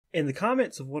In the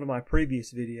comments of one of my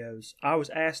previous videos, I was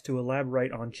asked to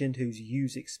elaborate on Gentoo's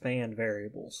use-expand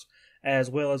variables, as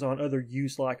well as on other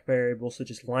use-like variables such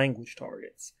as language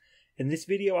targets. In this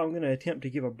video, I'm going to attempt to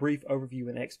give a brief overview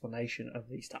and explanation of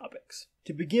these topics.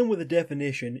 To begin with a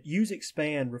definition,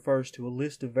 use-expand refers to a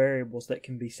list of variables that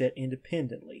can be set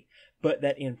independently, but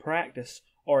that in practice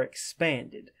are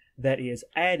expanded, that is,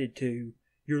 added to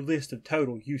your list of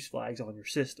total use flags on your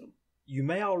system. You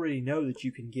may already know that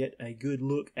you can get a good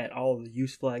look at all of the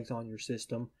use flags on your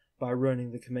system by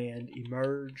running the command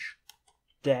emerge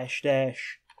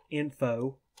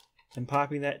 --info and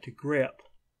piping that to grep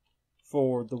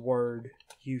for the word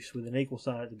use with an equal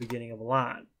sign at the beginning of a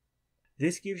line.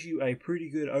 This gives you a pretty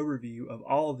good overview of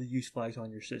all of the use flags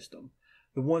on your system.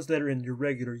 The ones that are in your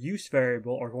regular use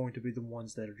variable are going to be the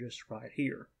ones that are just right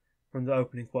here, from the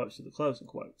opening quotes to the closing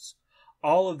quotes.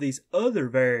 All of these other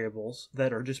variables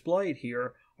that are displayed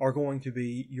here are going to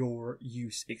be your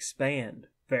use-expand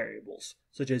variables,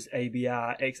 such as ABI,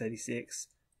 x86,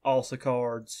 ALSA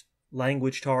cards,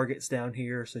 language targets down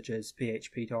here, such as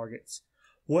PHP targets.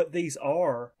 What these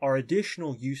are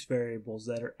additional use variables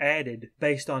that are added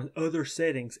based on other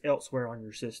settings elsewhere on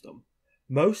your system.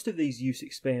 Most of these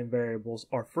use-expand variables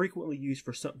are frequently used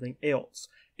for something else,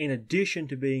 in addition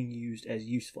to being used as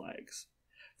use flags.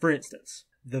 For instance,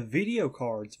 the video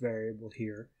cards variable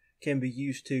here can be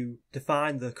used to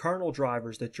define the kernel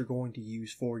drivers that you're going to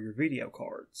use for your video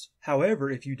cards.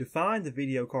 However, if you define the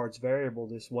video cards variable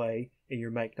this way in your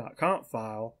make.conf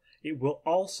file, it will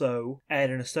also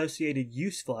add an associated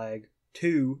use flag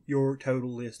to your total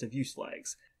list of use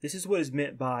flags. This is what is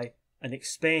meant by an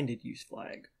expanded use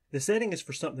flag. The setting is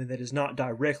for something that is not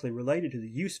directly related to the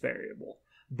use variable,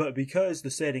 but because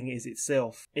the setting is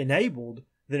itself enabled,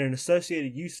 then an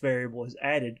associated use variable is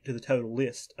added to the total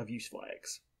list of use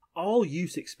flags. All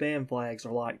use-expand flags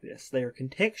are like this. They are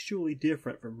contextually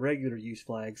different from regular use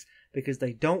flags because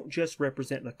they don't just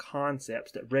represent the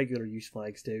concepts that regular use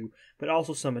flags do, but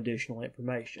also some additional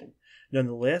information.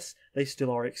 Nonetheless, they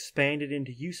still are expanded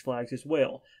into use flags as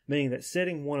well, meaning that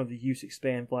setting one of the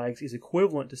use-expand flags is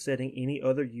equivalent to setting any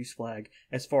other use flag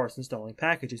as far as installing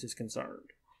packages is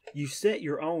concerned. You set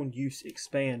your own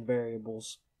use-expand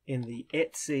variables in the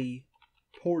etc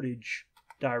portage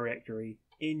directory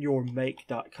in your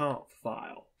make.conf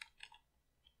file.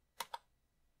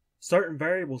 Certain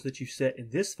variables that you set in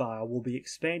this file will be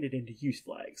expanded into use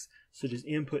flags, such as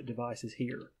input devices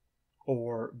here,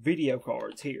 or video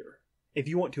cards here. If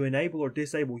you want to enable or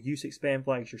disable use-expand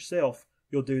flags yourself,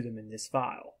 you'll do them in this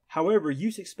file. However,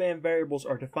 use-expand variables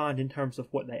are defined in terms of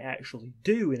what they actually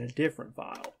do in a different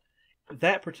file.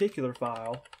 That particular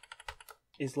file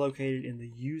is located in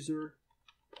the user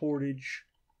portage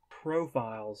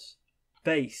profiles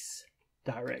base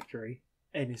directory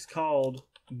and is called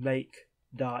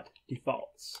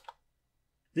make.defaults.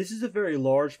 This is a very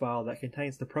large file that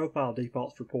contains the profile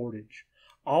defaults for portage.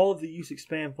 All of the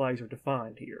use-expand flags are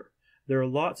defined here. There are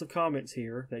lots of comments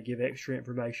here that give extra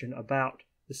information about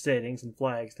the settings and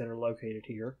flags that are located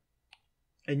here,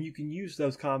 and you can use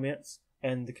those comments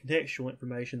and the contextual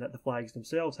information that the flags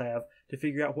themselves have to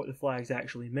figure out what the flags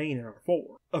actually mean and are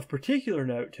for. Of particular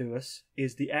note to us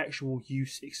is the actual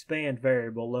use-expand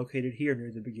variable located here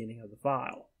near the beginning of the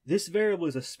file. This variable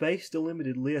is a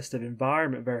space-delimited list of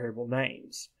environment variable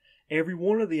names. Every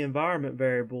one of the environment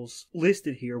variables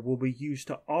listed here will be used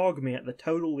to augment the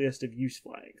total list of use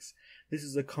flags. This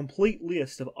is a complete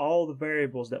list of all the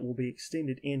variables that will be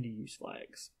extended into use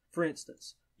flags. For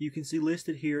instance, you can see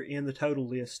listed here in the total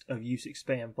list of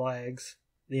use-expand flags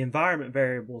the environment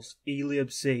variables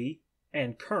elibc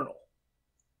and kernel.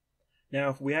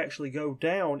 Now if we actually go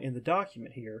down in the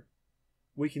document here,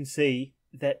 we can see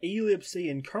that elibc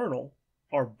and kernel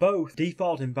are both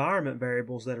default environment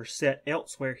variables that are set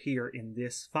elsewhere here in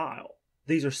this file.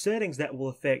 These are settings that will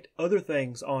affect other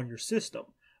things on your system,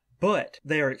 but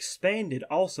they are expanded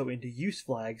also into use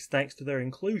flags thanks to their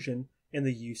inclusion in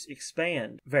the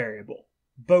use-expand variable.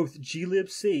 Both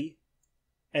glibc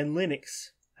and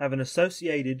Linux have an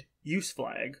associated use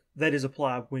flag that is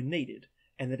applied when needed,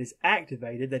 and that is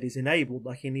activated, that is enabled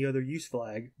like any other use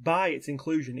flag, by its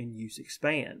inclusion in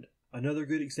use-expand. Another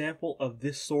good example of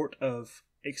this sort of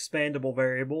expandable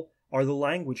variable are the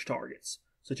language targets,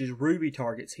 such as Ruby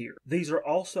targets here. These are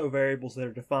also variables that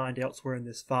are defined elsewhere in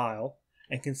this file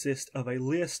and consist of a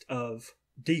list of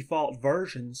default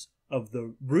versions of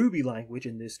the Ruby language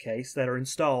in this case that are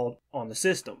installed on the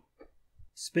system.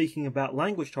 Speaking about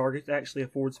language targets actually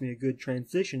affords me a good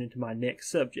transition into my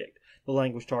next subject, the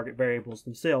language target variables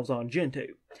themselves on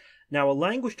Gentoo. Now, a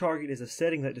language target is a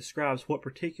setting that describes what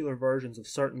particular versions of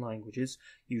certain languages,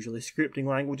 usually scripting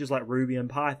languages like Ruby and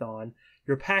Python,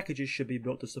 your packages should be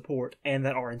built to support and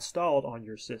that are installed on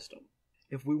your system.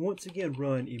 If we once again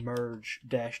run emerge-info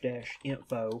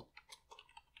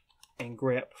and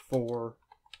grep for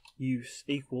use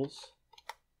equals,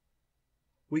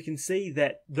 we can see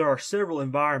that there are several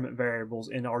environment variables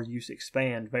in our use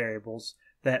expand variables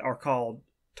that are called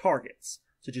targets,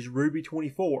 such as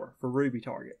Ruby24 for Ruby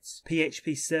targets,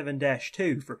 PHP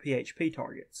 7-2 for PHP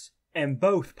targets, and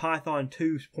both Python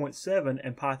 2.7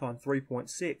 and Python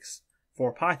 3.6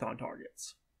 for Python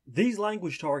targets. These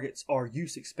language targets are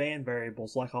use expand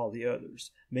variables like all the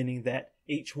others, meaning that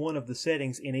each one of the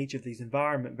settings in each of these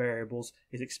environment variables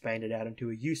is expanded out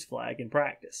into a use flag in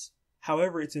practice.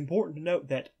 However, it's important to note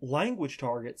that language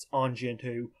targets on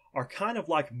Gentoo are kind of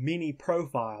like mini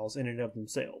profiles in and of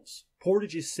themselves.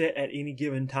 Portage is set at any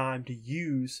given time to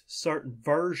use certain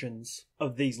versions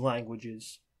of these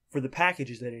languages for the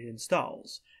packages that it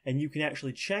installs, and you can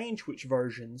actually change which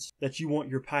versions that you want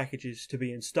your packages to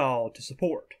be installed to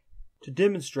support. To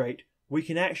demonstrate, we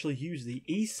can actually use the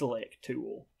eSelect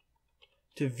tool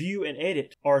to view and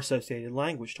edit our associated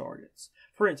language targets.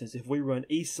 For instance, if we run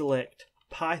eSelect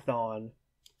Python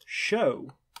show,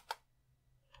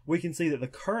 we can see that the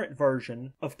current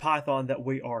version of Python that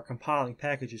we are compiling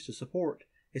packages to support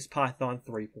is Python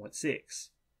 3.6.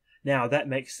 Now that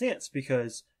makes sense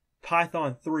because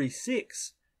Python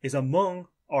 3.6 is among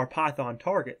our Python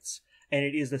targets, and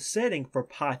it is the setting for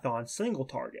Python single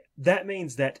target. That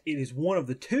means that it is one of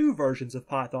the two versions of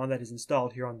Python that is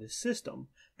installed here on this system,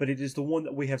 but it is the one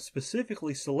that we have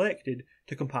specifically selected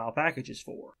to compile packages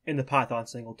for in the Python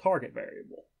single target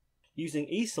variable. Using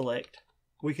eSelect,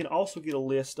 we can also get a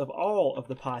list of all of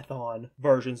the Python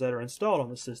versions that are installed on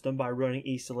the system by running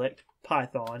eSelect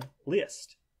Python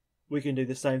list. We can do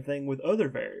the same thing with other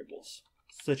variables,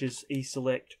 such as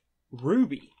eSelect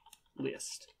Ruby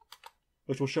list,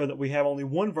 which will show that we have only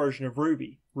one version of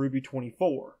Ruby,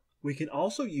 Ruby24. We can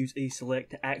also use eSelect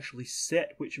to actually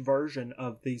set which version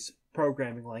of these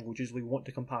programming languages we want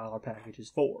to compile our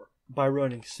packages for by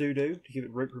running sudo to give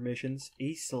it root permissions,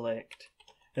 eSelect,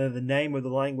 and then the name of the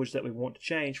language that we want to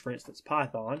change, for instance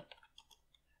Python,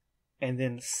 and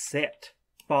then set,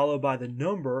 followed by the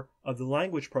number of the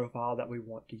language profile that we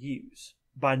want to use.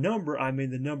 By number, I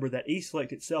mean the number that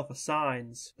eSelect itself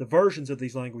assigns the versions of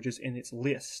these languages in its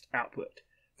list output.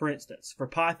 For instance, for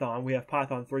Python, we have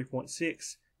Python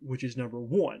 3.6, which is number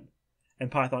 1, and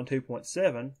Python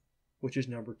 2.7, which is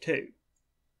number 2.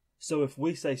 So if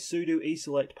we say sudo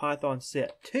eSelect Python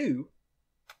set 2,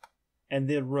 and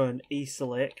then run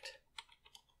eSelect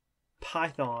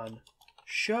Python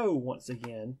show once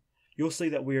again, you'll see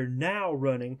that we are now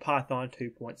running Python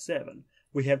 2.7.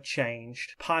 We have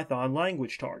changed Python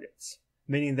language targets,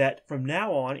 meaning that from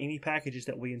now on, any packages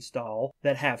that we install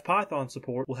that have Python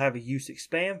support will have a use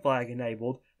expand flag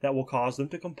enabled that will cause them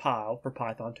to compile for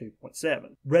Python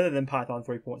 2.7, rather than Python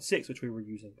 3.6, which we were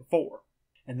using before.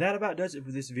 And that about does it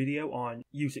for this video on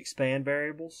use expand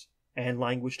variables and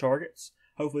language targets.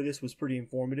 Hopefully this was pretty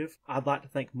informative. I'd like to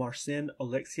thank Marcin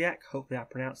Oleksiak, hopefully I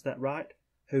pronounced that right,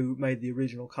 who made the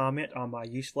original comment on my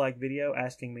use flag video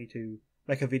asking me to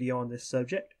make a video on this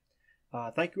subject.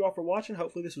 Thank you all for watching.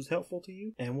 Hopefully this was helpful to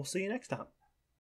you, and we'll see you next time.